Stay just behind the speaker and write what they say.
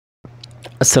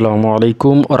Assalamu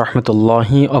alaikum wa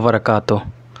rahmatullahi wa barakatuh.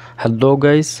 Hello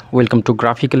guys, welcome to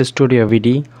Graphical Studio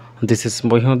VD. This is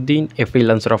Mohiuddin, a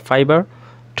freelancer of Fiverr.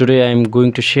 Today I am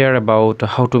going to share about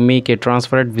how to make a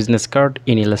transparent business card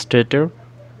in Illustrator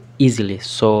easily.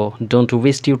 So don't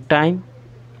waste your time.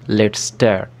 Let's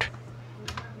start.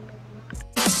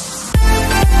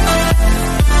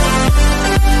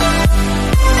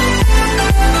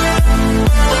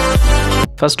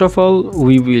 First of all,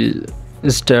 we will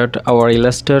start our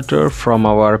Illustrator from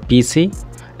our PC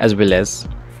as well as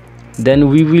then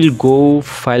we will go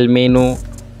file menu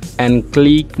and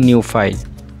click new file.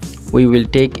 We will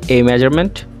take a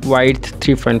measurement, width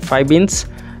 3.5 inch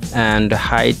and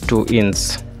height 2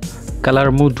 inch.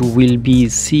 Color mode will be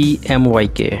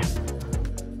CMYK.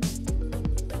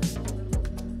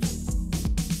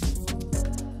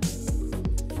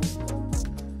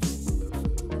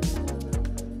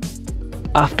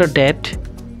 After that,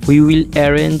 we will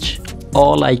arrange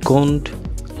all icon,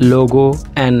 logo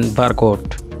and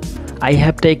barcode. I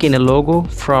have taken a logo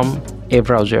from a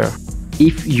browser.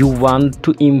 If you want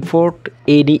to import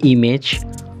any image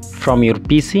from your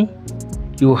PC,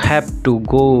 you have to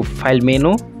go file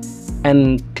menu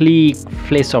and click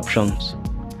flash options.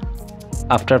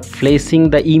 After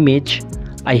flashing the image,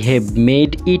 I have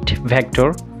made it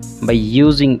vector by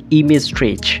using image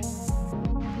stretch.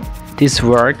 This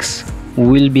works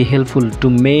will be helpful to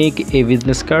make a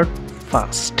business card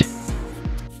fast.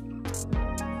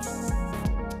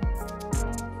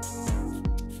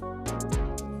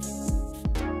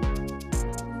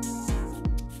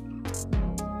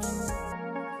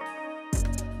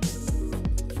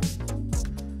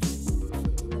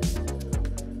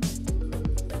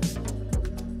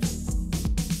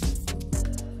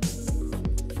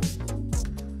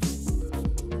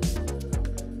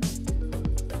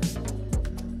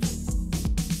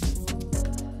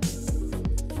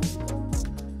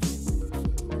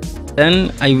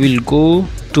 Then I will go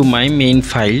to my main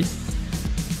file.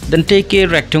 Then take a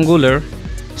rectangular.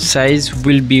 Size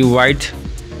will be width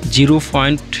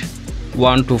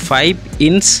 0.125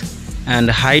 inch and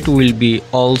height will be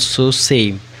also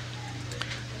same.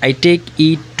 I take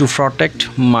it to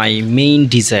protect my main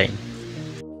design.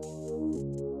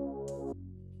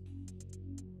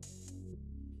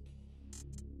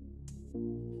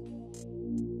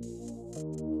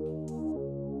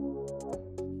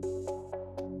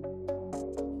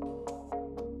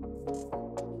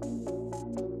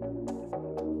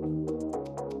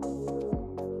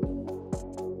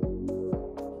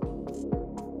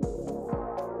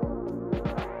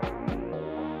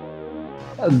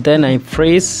 Then I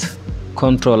press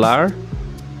Ctrl R,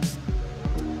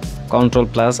 Ctrl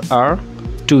plus R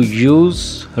to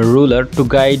use ruler to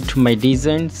guide my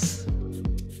designs.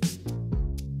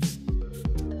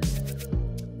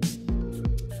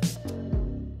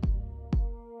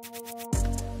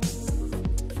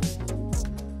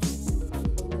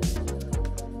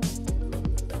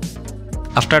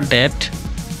 After that,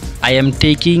 I am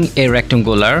taking a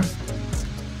rectangular.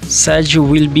 Size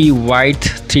will be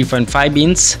width 3.5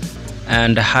 inch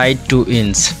and height 2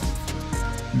 inch.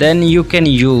 Then you can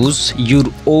use your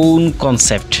own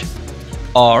concept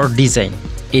or design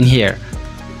in here.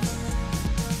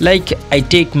 Like I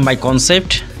take my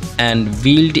concept and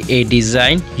build a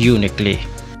design uniquely.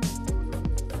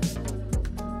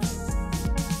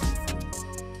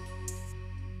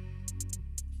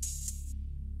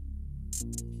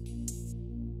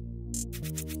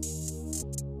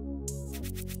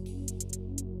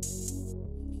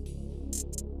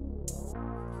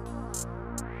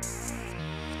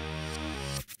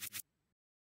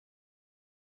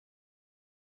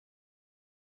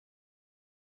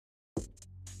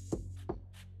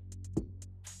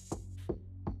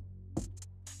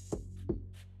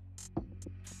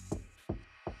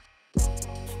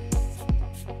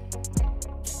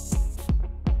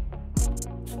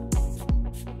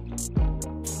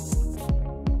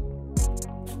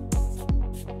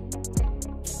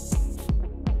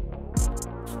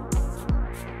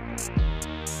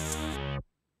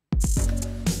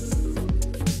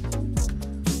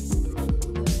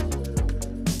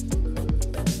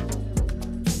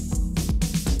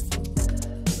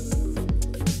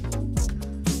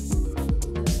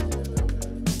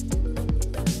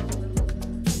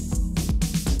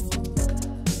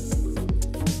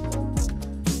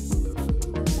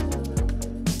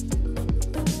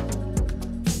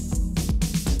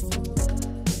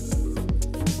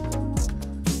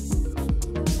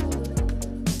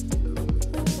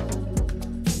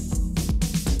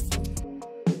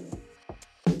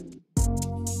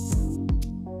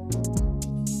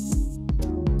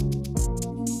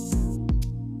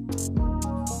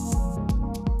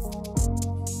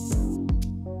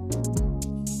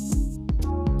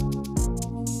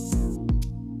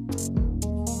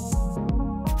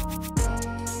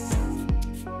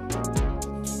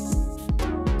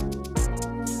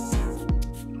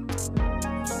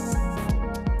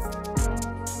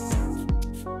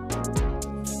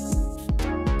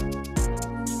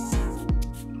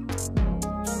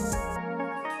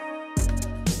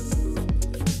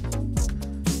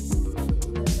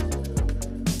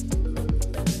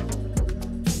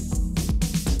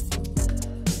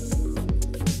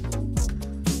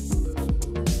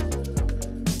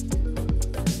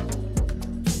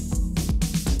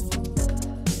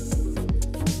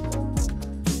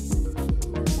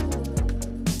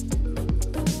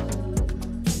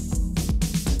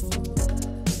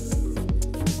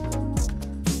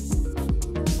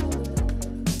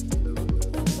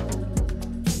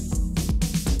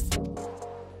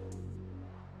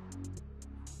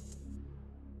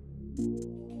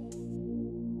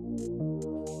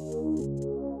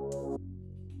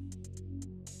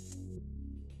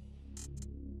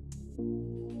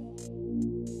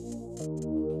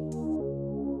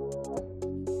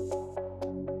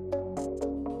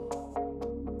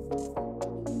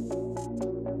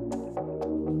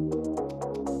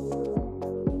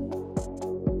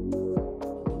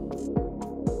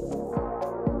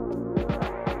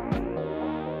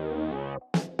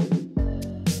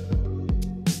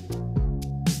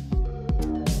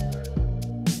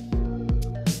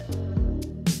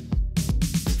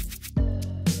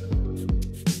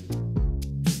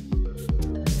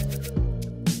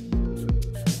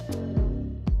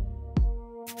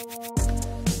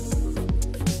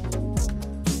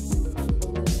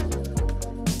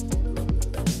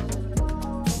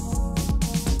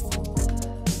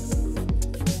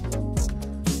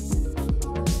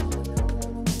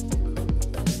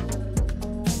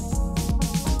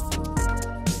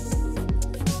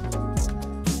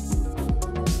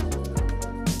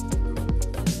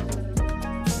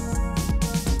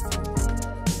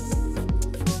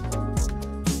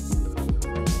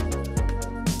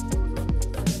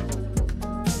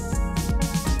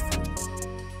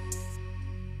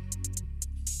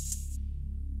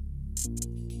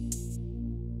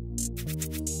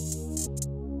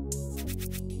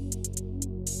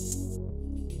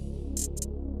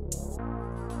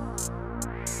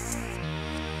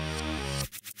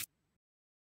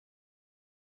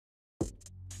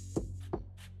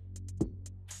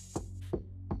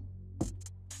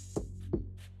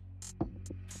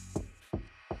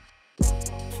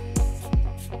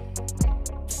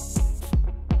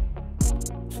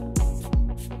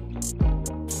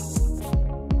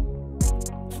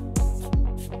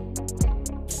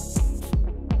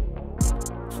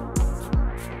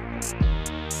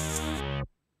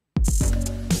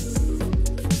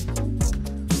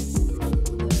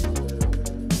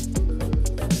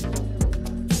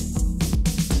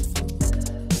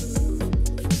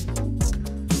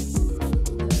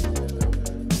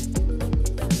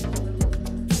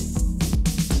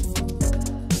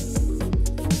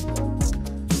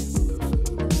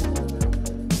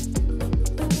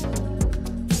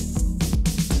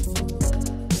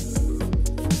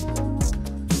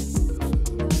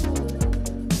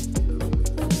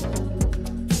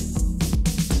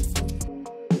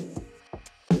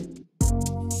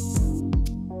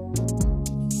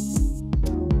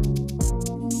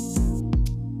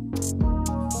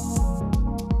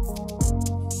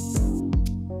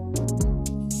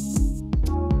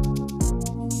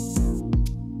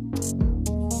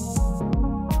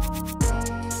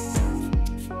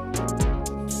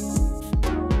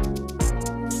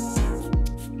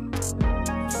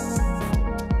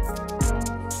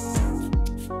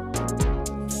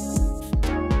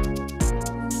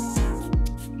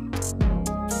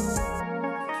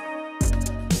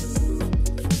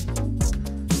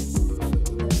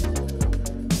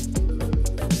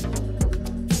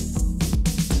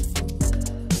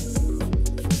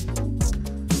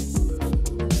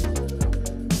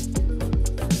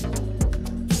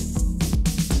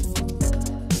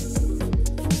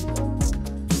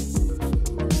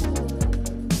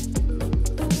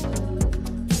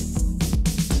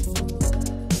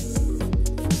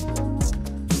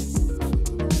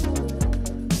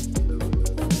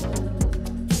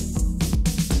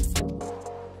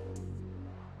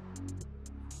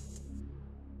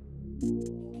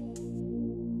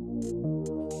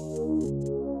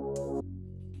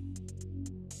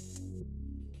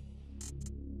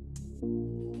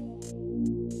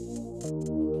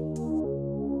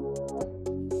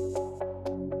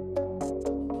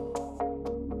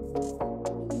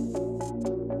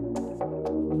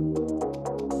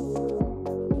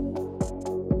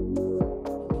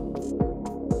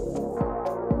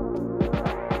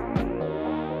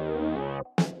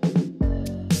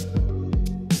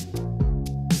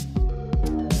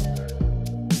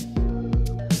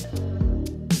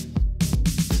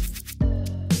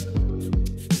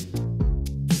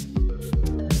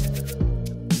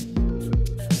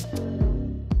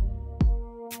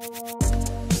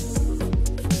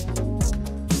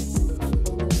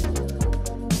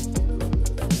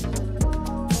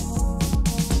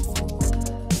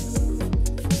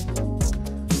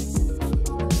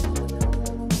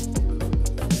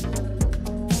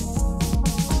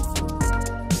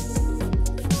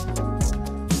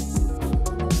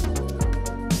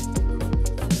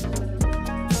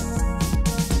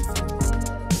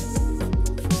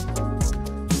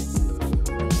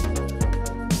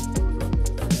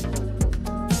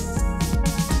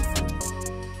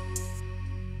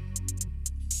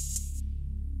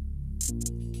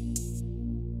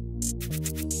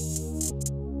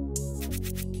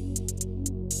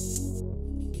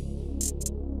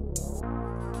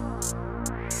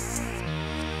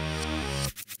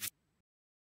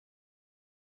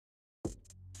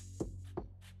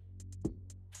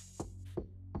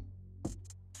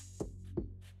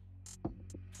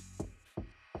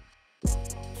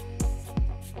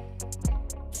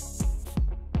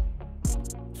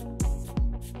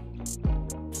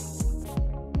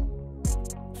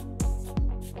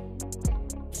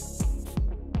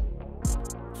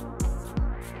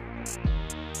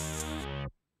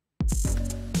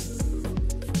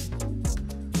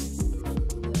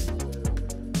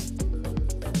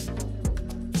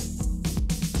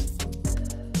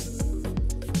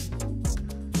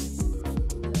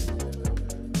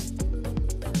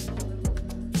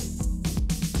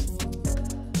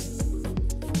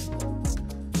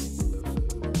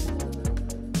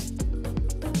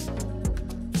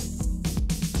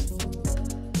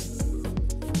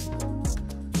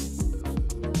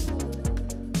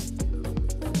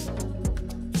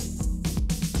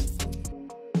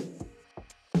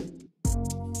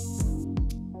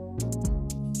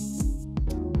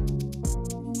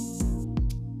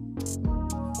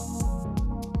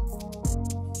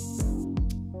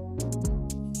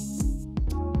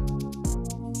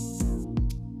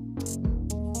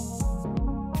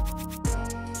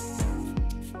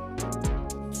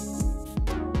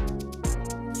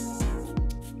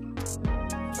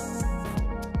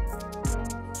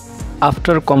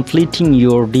 After completing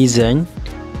your design,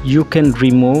 you can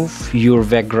remove your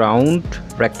background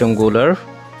rectangular,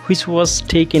 which was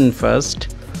taken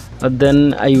first.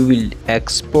 Then I will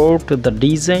export the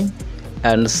design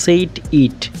and set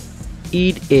it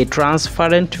in a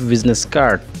transparent business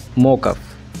card mockup.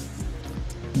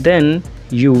 Then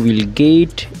you will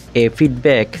get a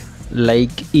feedback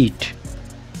like it.